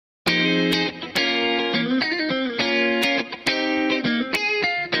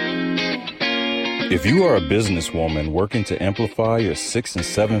If you are a businesswoman working to amplify your 6- and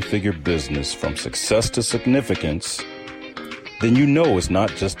 7-figure business from success to significance, then you know it's not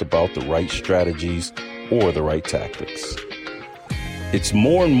just about the right strategies or the right tactics. It's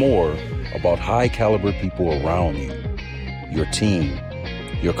more and more about high caliber people around you, your team,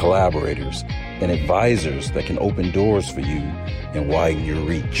 your collaborators, and advisors that can open doors for you and widen your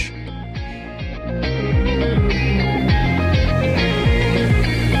reach.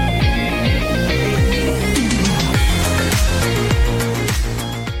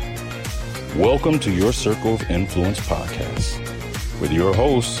 Welcome to your Circle of Influence podcast with your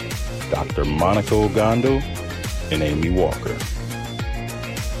hosts, Dr. Monica Ogando and Amy Walker.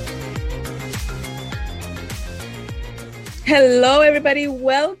 Hello, everybody.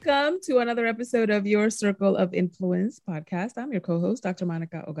 Welcome to another episode of your Circle of Influence podcast. I'm your co-host, Dr.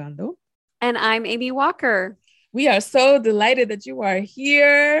 Monica Ogando. And I'm Amy Walker. We are so delighted that you are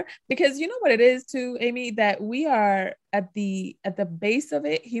here because you know what it is too, Amy, that we are at the base of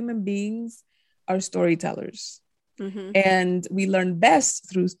it, human beings are storytellers. Mm-hmm. And we learn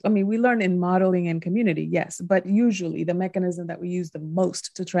best we learn in modeling and community, yes, but usually the mechanism that we use the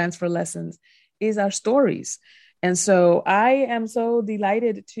most to transfer lessons is our stories. And so I am so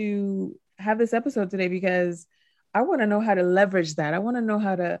delighted to have this episode today because I want to know how to leverage that. I want to know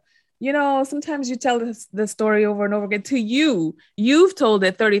how to, sometimes you tell the story over and over again to you. You've told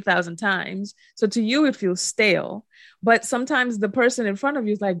it 30,000 times. So to you, it feels stale. But sometimes the person in front of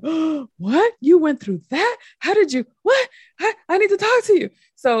you is like, oh, what? You went through that? How did you? What? I need to talk to you.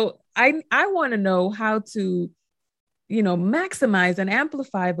 So I want to know how to, maximize and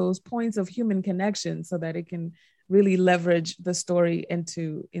amplify those points of human connection so that it can really leverage the story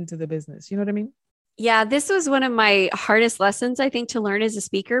into the business. You know what I mean? Yeah, this was one of my hardest lessons, I think, to learn as a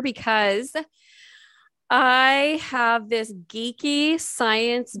speaker because I have this geeky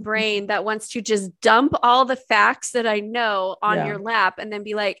science brain that wants to just dump all the facts that I know on your lap and then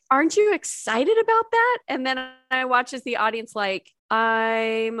be like, aren't you excited about that? And then I watch as the audience like,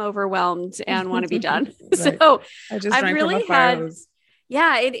 I'm overwhelmed and want to be done. Right. So I've really had...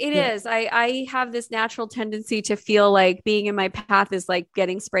 Yeah, it is. I have this natural tendency to feel like being in my path is like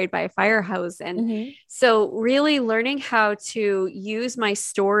getting sprayed by a fire hose. And so really learning how to use my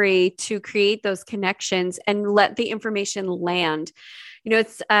story to create those connections and let the information land.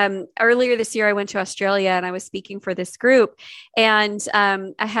 It's earlier this year, I went to Australia and I was speaking for this group and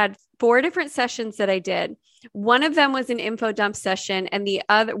I had 4 different sessions that I did. One of them was an info dump session and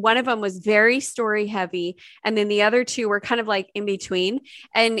one of them was very story heavy. And then the other 2 were kind of like in between.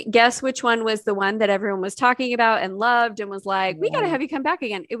 And guess which one was the one that everyone was talking about and loved and was like, we got to have you come back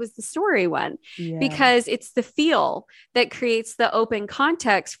again. It was the story one because it's the feel that creates the open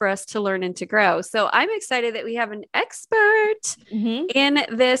context for us to learn and to grow. So I'm excited that we have an expert in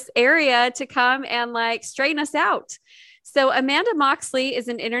this area to come and like straighten us out. So Amanda Moxley is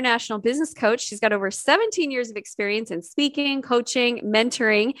an international business coach. She's got over 17 years of experience in speaking, coaching,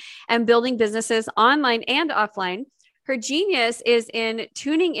 mentoring, and building businesses online and offline. Her genius is in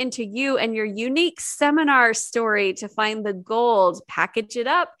tuning into you and your unique seminar story to find the gold, package it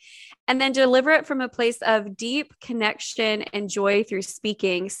up, and then deliver it from a place of deep connection and joy through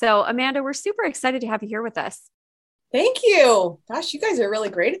speaking. So Amanda, we're super excited to have you here with us. Thank you. Gosh, you guys are really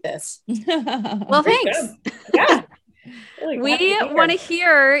great at this. Well, thanks. Yeah. Really we want to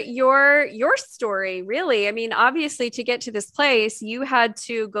hear your story, really. I mean, obviously, to get to this place, you had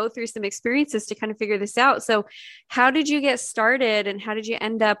to go through some experiences to kind of figure this out. So how did you get started and how did you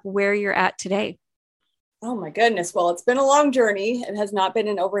end up where you're at today? Oh, my goodness. Well, it's been a long journey. It has not been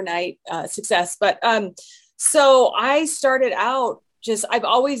an overnight success. But so I started out I've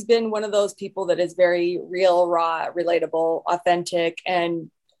always been one of those people that is very real, raw, relatable, authentic,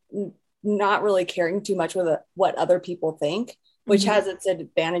 and not really caring too much with what other people think, which has its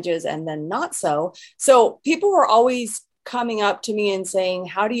advantages and then not so. So people were always coming up to me and saying,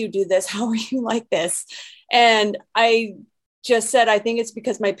 how do you do this? How are you like this? And I just said, I think it's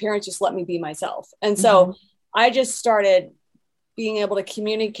because my parents just let me be myself. And so I just started being able to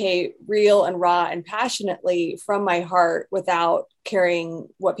communicate real and raw and passionately from my heart without caring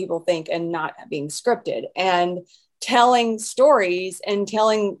what people think and not being scripted, and telling stories and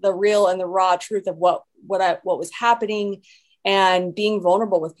telling the real and the raw truth of what was happening and being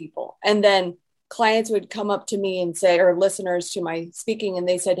vulnerable with people. And then clients would come up to me and say, or listeners to my speaking, and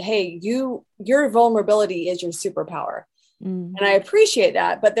they said, hey, your vulnerability is your superpower. And I appreciate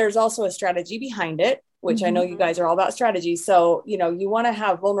that, but there's also a strategy behind it, which I know you guys are all about strategy. So, you want to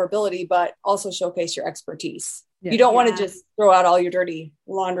have vulnerability, but also showcase your expertise. Yeah. You don't want to just throw out all your dirty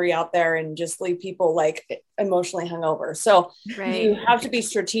laundry out there and just leave people like emotionally hungover. So you have to be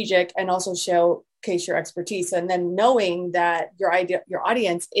strategic and also show showcase your expertise, and then knowing that your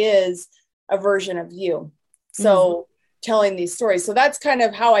audience is a version of you. So telling these stories. So that's kind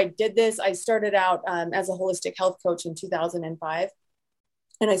of how I did this. I started out as a holistic health coach in 2005.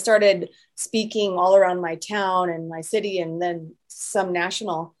 And I started speaking all around my town and my city, and then some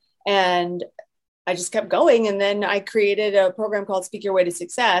national. And I just kept going. And then I created a program called Speak Your Way to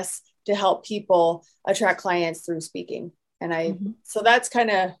Success to help people attract clients through speaking. And so that's kind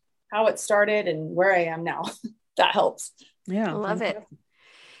of how it started and where I am now. That helps. Yeah. I love it.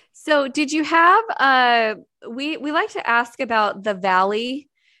 So did you have, we like to ask about the valley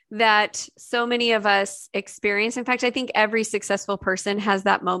that so many of us experience. In fact, I think every successful person has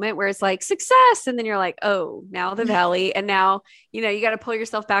that moment where it's like success. And then you're like, oh, now the valley. And now, you got to pull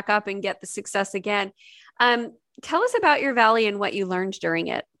yourself back up and get the success again. Tell us about your valley and what you learned during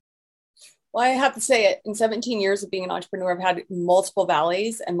it. Well, I have to say it, in 17 years of being an entrepreneur, I've had multiple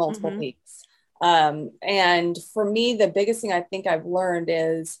valleys and multiple peaks. And for me, the biggest thing I think I've learned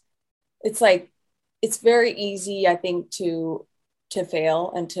is it's very easy, I think, to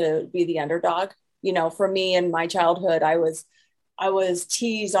fail and to be the underdog. For me in my childhood, I was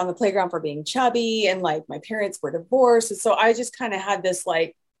teased on the playground for being chubby, and like my parents were divorced. And so I just kind of had this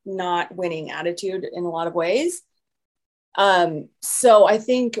like not winning attitude in a lot of ways. So I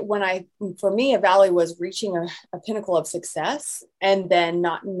think for me, a valley was reaching a pinnacle of success and then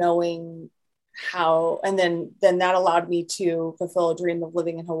not knowing how, and then that allowed me to fulfill a dream of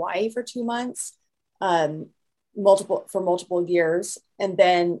living in Hawaii for 2 months, multiple years, and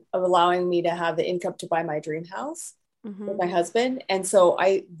then allowing me to have the income to buy my dream house with my husband. And so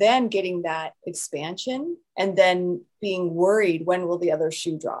I then getting that expansion and then being worried, when will the other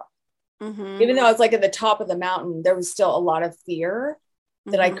shoe drop? Even though I was like at the top of the mountain, there was still a lot of fear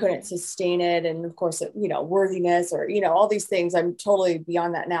that I couldn't sustain it. And of course, worthiness or, all these things, I'm totally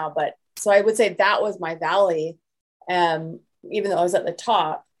beyond that now. But so I would say that was my valley. Even though I was at the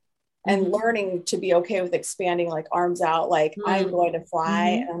top, and learning to be okay with expanding, like arms out, like I'm going to fly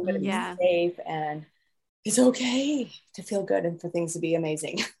and I'm going to be safe, and it's okay to feel good and for things to be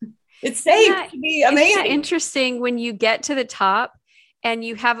amazing. It's safe to be amazing. Isn't that interesting when you get to the top and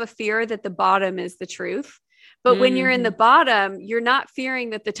you have a fear that the bottom is the truth? But when you're in the bottom, you're not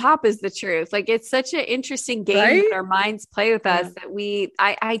fearing that the top is the truth. Like, it's such an interesting game that our minds play with us that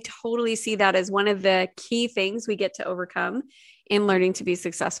I totally see that as one of the key things we get to overcome in learning to be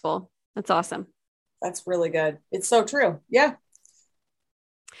successful. That's awesome. That's really good. It's so true. Yeah.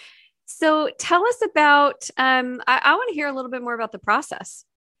 So tell us about, I want to hear a little bit more about the process.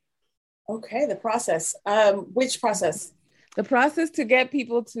 Okay. The process. Which process? The process to get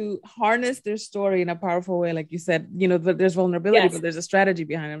people to harness their story in a powerful way. Like you said, there's vulnerability, but there's a strategy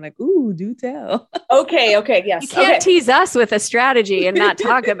behind it. I'm like, ooh, do tell. Okay. Yes. You can't tease us with a strategy and not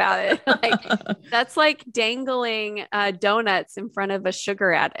talk about it. That's like dangling donuts in front of a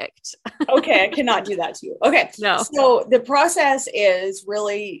sugar addict. Okay. I cannot do that to you. Okay. No. So the process is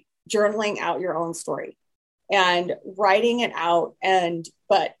really journaling out your own story and writing it out,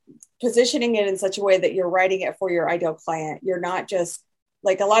 but positioning it in such a way that you're writing it for your ideal client. You're not just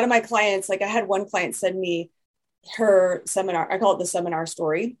like a lot of my clients, like I had one client send me her seminar. I call it the seminar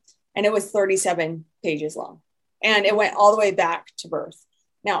story. And it was 37 pages long, and it went all the way back to birth.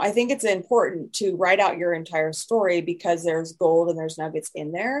 Now, I think it's important to write out your entire story because there's gold and there's nuggets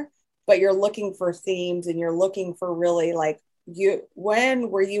in there, but you're looking for themes and you're looking for really like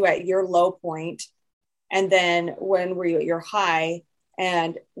when were you at your low point? And then when were you at your high?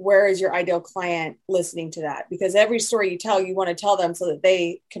 And where is your ideal client listening to that? Because every story you tell, you want to tell them so that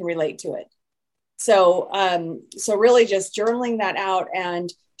they can relate to it. So really just journaling that out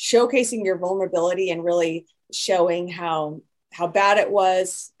and showcasing your vulnerability and really showing how bad it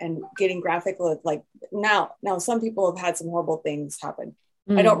was and getting graphic with like now some people have had some horrible things happen.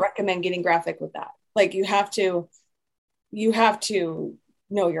 I don't recommend getting graphic with that. Like you have to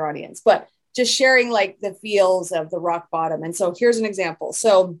know your audience, but just sharing like the feels of the rock bottom. And so here's an example.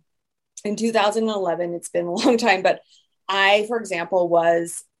 So in 2011, it's been a long time, but I, for example,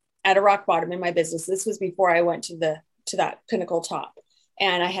 was at a rock bottom in my business. This was before I went to that pinnacle top,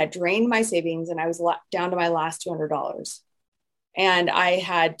 and I had drained my savings and I was down to my last $200. And I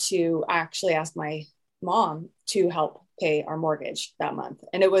had to actually ask my mom to help pay our mortgage that month.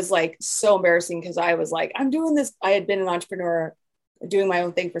 And it was like so embarrassing because I was like, I'm doing this. I had been an entrepreneur doing my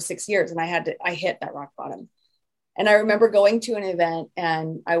own thing for 6 years, and I hit that rock bottom. And I remember going to an event,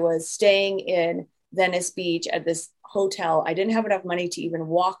 and I was staying in Venice Beach at this hotel. I didn't have enough money to even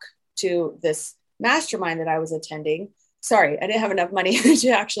walk to this mastermind that I was attending. sorry, I didn't have enough money to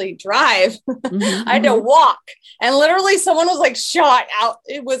actually drive. I had to walk, and literally someone was like shot out.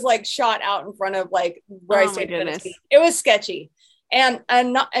 It was like shot out in front of like where I stayed. It was sketchy. And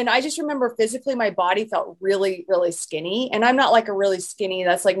I just remember physically my body felt really, really skinny. And I'm not like a really skinny,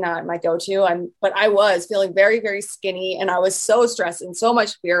 that's like not my go-to. But I was feeling very, very skinny, and I was so stressed and so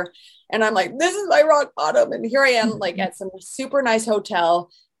much fear. And I'm like, this is my rock bottom. And here I am like at some super nice hotel.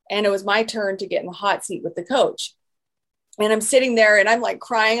 And it was my turn to get in the hot seat with the coach. And I'm sitting there and I'm like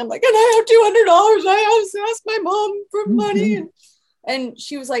crying. I'm like, and I have $200. I have to ask my mom for money. And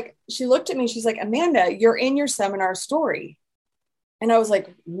she was like, she looked at me. She's like, Amanda, you're in your seminar story. And I was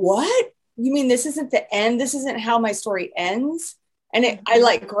like, what? You mean this isn't the end? This isn't how my story ends? And I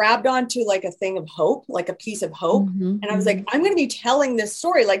like grabbed onto like a thing of hope, like a piece of hope. And I was like, I'm going to be telling this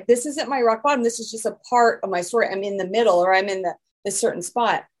story. Like, this isn't my rock bottom. This is just a part of my story. I'm in the middle, or I'm in this certain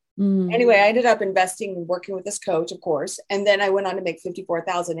spot. Anyway, I ended up investing and working with this coach, of course. And then I went on to make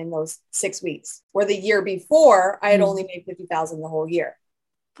 $54,000 in those 6 weeks, where the year before I had only made $50,000 the whole year.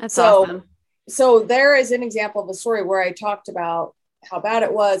 That's awesome. So there is an example of a story where I talked about how bad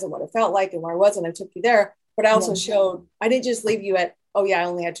it was and what it felt like and where I was. And I took you there, but I also showed, I didn't just leave you at, oh yeah, I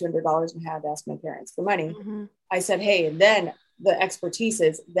only had $200 and had to ask my parents for money. I said, hey, and then the expertise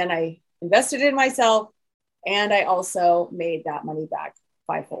is, then I invested in myself, and I also made that money back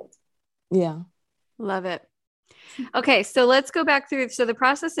fivefold. Yeah. Love it. Okay. So let's go back through. So the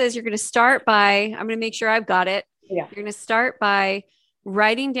process is, you're going to start by, I'm going to make sure I've got it. Yeah. You're going to start by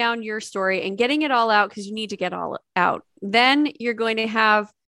writing down your story and getting it all out, because you need to get all out. Then you're going to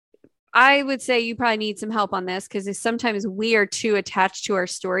have, I would say you probably need some help on this, because sometimes we are too attached to our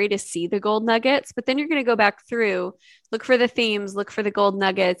story to see the gold nuggets. But then you're going to go back through, look for the themes, look for the gold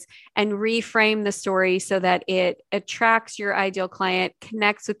nuggets, and reframe the story so that it attracts your ideal client,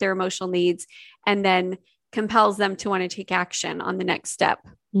 connects with their emotional needs, and then compels them to want to take action on the next step.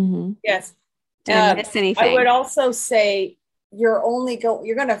 Yes. Did I miss anything? I would also say, you're going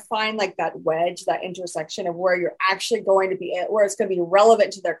to find like that wedge, that intersection of where you're actually going to be, where it's going to be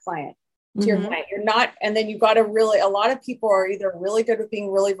relevant to their client, to your client. You're not, and then you've got to really, a lot of people are either really good at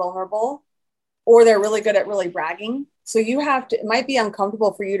being really vulnerable, or they're really good at really bragging. So you have to, it might be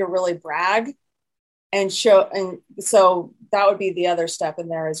uncomfortable for you to really brag and show. And so that would be the other step in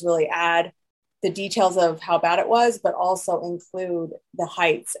there, is really add the details of how bad it was, but also include the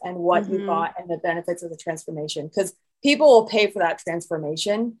heights and what you got and the benefits of the transformation. Because people will pay for that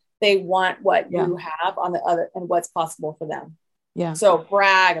transformation. They want what you have on the other and what's possible for them. Yeah. So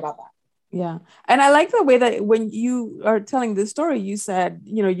brag about that. Yeah. And I like the way that when you are telling this story, you said,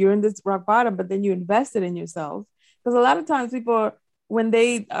 you know, you're in this rock bottom, but then you invested in yourself. Because a lot of times people, when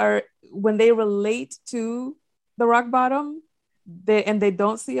they relate to the rock bottom, they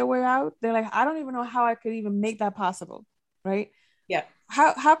don't see a way out, they're like, I don't even know how I could even make that possible. Right. Yeah.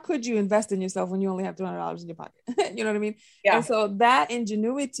 How could you invest in yourself when you only have $200 in your pocket? You know what I mean? Yeah. And so that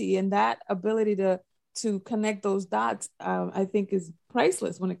ingenuity and that ability to connect those dots, I think is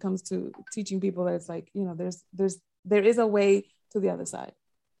priceless when it comes to teaching people that it's like, you know, there is a way to the other side.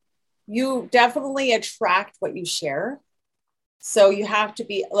 You definitely attract what you share. So you have to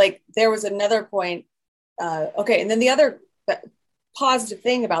be like, there was another point. Okay. And then the other positive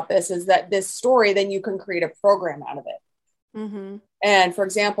thing about this is that this story, then you can create a program out of it. And for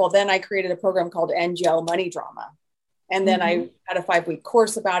example, then I created a program called NGO Money Drama. And then I had a 5-week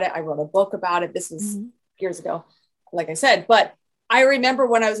course about it. I wrote a book about it. This was years ago, like I said. But I remember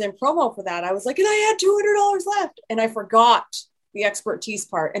when I was in promo for that, I was like, and I had $200 left. And I forgot the expertise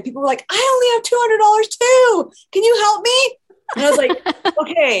part. And people were like, I only have $200 too. Can you help me? And I was like,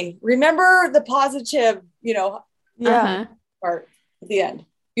 okay, remember the positive, you know, part at the end.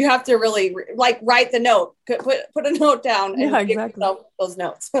 You have to really like write the note, put a note down and give yourself those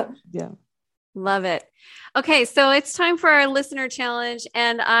notes. Yeah. Love it. Okay. So it's time for our listener challenge.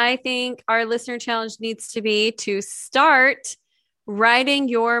 And I think our listener challenge needs to be to start writing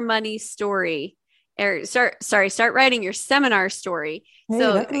your money story. Or start writing your seminar story. Hey,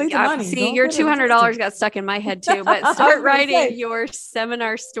 so see, your $200 got stuck in my head too, but start writing your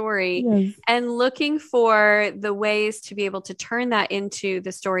seminar story and looking for the ways to be able to turn that into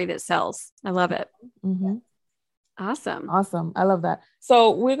the story that sells. I love it. Awesome. I love that.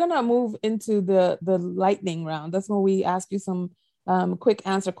 So we're going to move into the lightning round. That's where we ask you some quick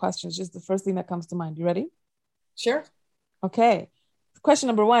answer questions. Just the first thing that comes to mind. You ready? Sure. Okay. Question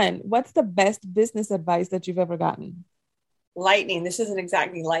number 1, what's the best business advice that you've ever gotten? Lightning. This isn't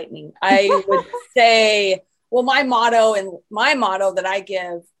exactly lightning. I would say, well, my motto that I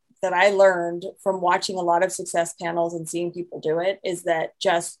give, that I learned from watching a lot of success panels and seeing people do it, is that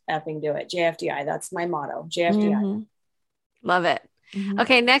just effing do it. JFDI. That's my motto. JFDI. Love it. Mhm.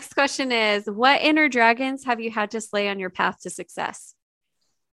 Okay. Next question is, what inner dragons have you had to slay on your path to success?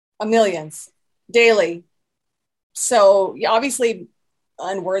 A millions daily. So yeah, obviously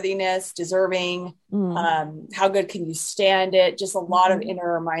unworthiness, deserving, how good can you stand it? Just a lot of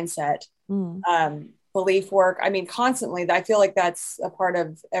inner mindset, belief work. I mean, constantly, I feel like that's a part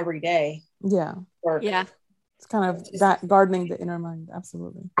of every day. Yeah. Work. Yeah. It's kind of that gardening the inner mind.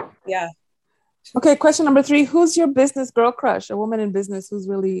 Absolutely. Yeah. Okay. Question number 3. Who's your business girl crush? A woman in business who's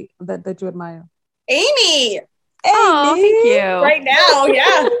really that you admire? Amy. Oh, thank you. Right now.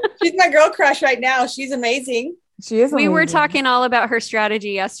 Yeah. She's my girl crush right now. She's amazing. She is amazing. We were talking all about her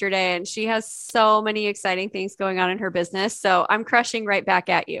strategy yesterday, and she has so many exciting things going on in her business. So I'm crushing right back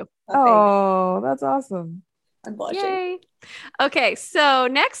at you. Oh, that's awesome. I'm blushing. Yay. Okay. So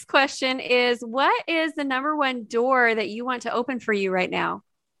next question is, what is the number one door that you want to open for you right now?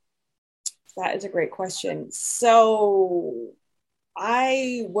 That is a great question. So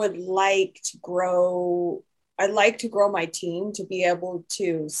I would like to grow. I'd like to grow my team to be able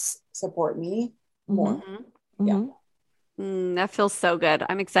to support me more. Mm-hmm. Yeah. That feels so good.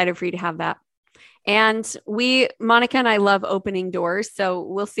 I'm excited for you to have that. And Monica and I love opening doors. So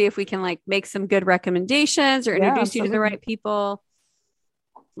we'll see if we can like make some good recommendations or introduce you to the right people.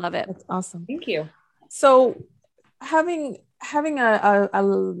 Love it. That's awesome. Thank you. So having a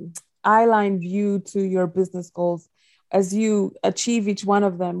eyeline view to your business goals, as you achieve each one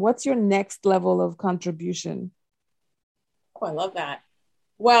of them, what's your next level of contribution? Oh, I love that.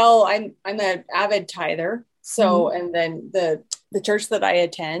 Well, I'm an avid tither. So, and then the church that I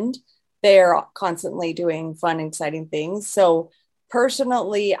attend, they're constantly doing fun, exciting things. So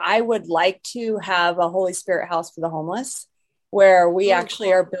personally, I would like to have a Holy Spirit house for the homeless, where we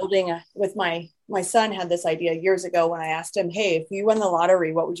actually are building with my son had this idea years ago when I asked him, hey, if you won the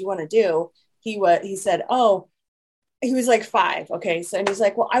lottery, what would you want to do? He said, oh, he was like 5. Okay. So, and he's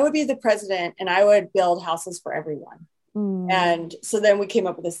like, well, I would be the president and I would build houses for everyone. And so then we came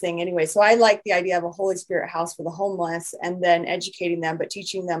up with this thing anyway. So I like the idea of a Holy Spirit house for the homeless, and then educating them, but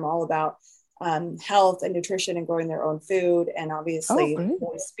teaching them all about health and nutrition and growing their own food. And obviously the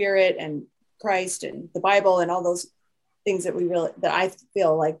Holy Spirit and Christ and the Bible and all those things that I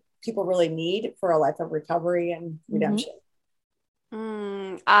feel like people really need for a life of recovery and redemption.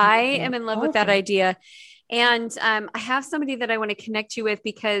 I am in love with that idea. And I have somebody that I want to connect you with,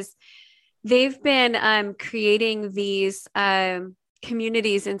 because they've been creating these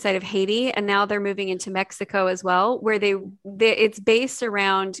communities inside of Haiti, and now they're moving into Mexico as well, where it's based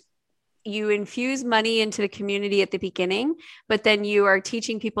around, you infuse money into the community at the beginning, but then you are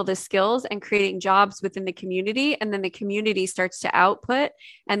teaching people the skills and creating jobs within the community. And then the community starts to output,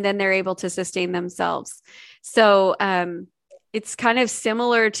 and then they're able to sustain themselves. So it's kind of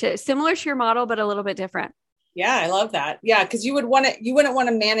similar to your model, but a little bit different. Yeah, I love that. Yeah, because you wouldn't want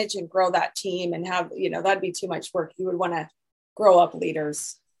to manage and grow that team and have, that'd be too much work. You would want to grow up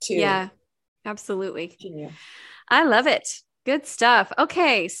leaders too. Yeah, absolutely. Continue. I love it. Good stuff.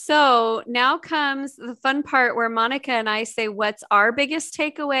 Okay, so now comes the fun part where Monica and I say, what's our biggest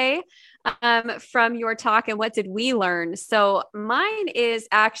takeaway from your talk, and what did we learn? So mine is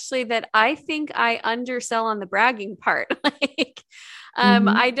actually that I think I undersell on the bragging part.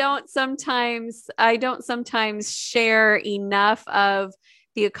 I don't sometimes share enough of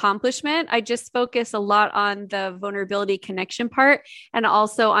the accomplishment. I just focus a lot on the vulnerability connection part and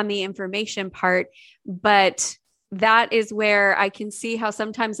also on the information part. But that is where I can see how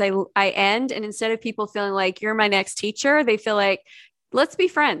sometimes I end, and instead of people feeling like you're my next teacher, they feel like, let's be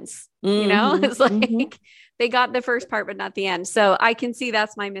friends. It's like they got the first part, but not the end. So I can see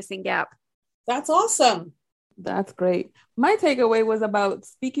that's my missing gap. That's awesome. That's great. My takeaway was about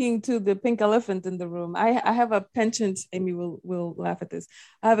speaking to the pink elephant in the room. I have a penchant, Amy will laugh at this.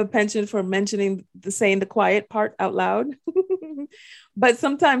 I have a penchant for saying the quiet part out loud. But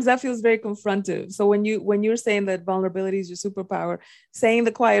sometimes that feels very confrontive. So when you're saying that vulnerability is your superpower, saying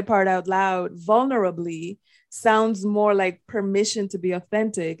the quiet part out loud vulnerably sounds more like permission to be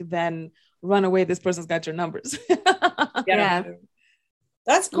authentic than run away, this person's got your numbers. Yeah.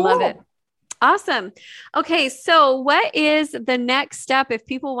 That's cool. Love it. Awesome. Okay. So what is the next step if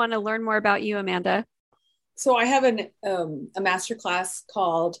people want to learn more about you, Amanda? So I have a masterclass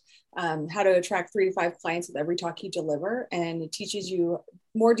called How to Attract 3 to 5 Clients with Every Talk You Deliver. And it teaches you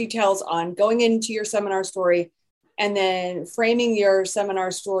more details on going into your seminar story and then framing your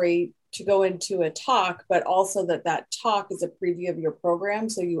seminar story to go into a talk, but also that talk is a preview of your program.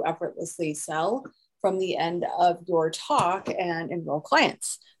 So you effortlessly sell from the end of your talk and enroll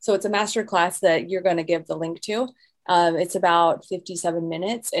clients. So it's a masterclass that you're going to give the link to. It's about 57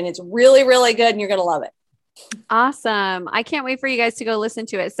 minutes and it's really, really good and you're going to love it. Awesome. I can't wait for you guys to go listen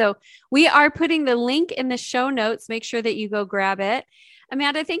to it. So we are putting the link in the show notes. Make sure that you go grab it.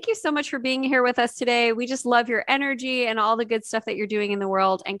 Amanda, thank you so much for being here with us today. We just love your energy and all the good stuff that you're doing in the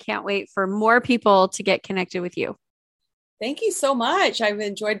world and can't wait for more people to get connected with you. Thank you so much. I've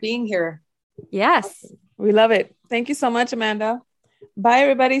enjoyed being here. Yes. We love it. Thank you so much, Amanda. Bye,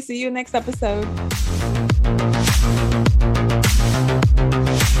 everybody. See you next episode.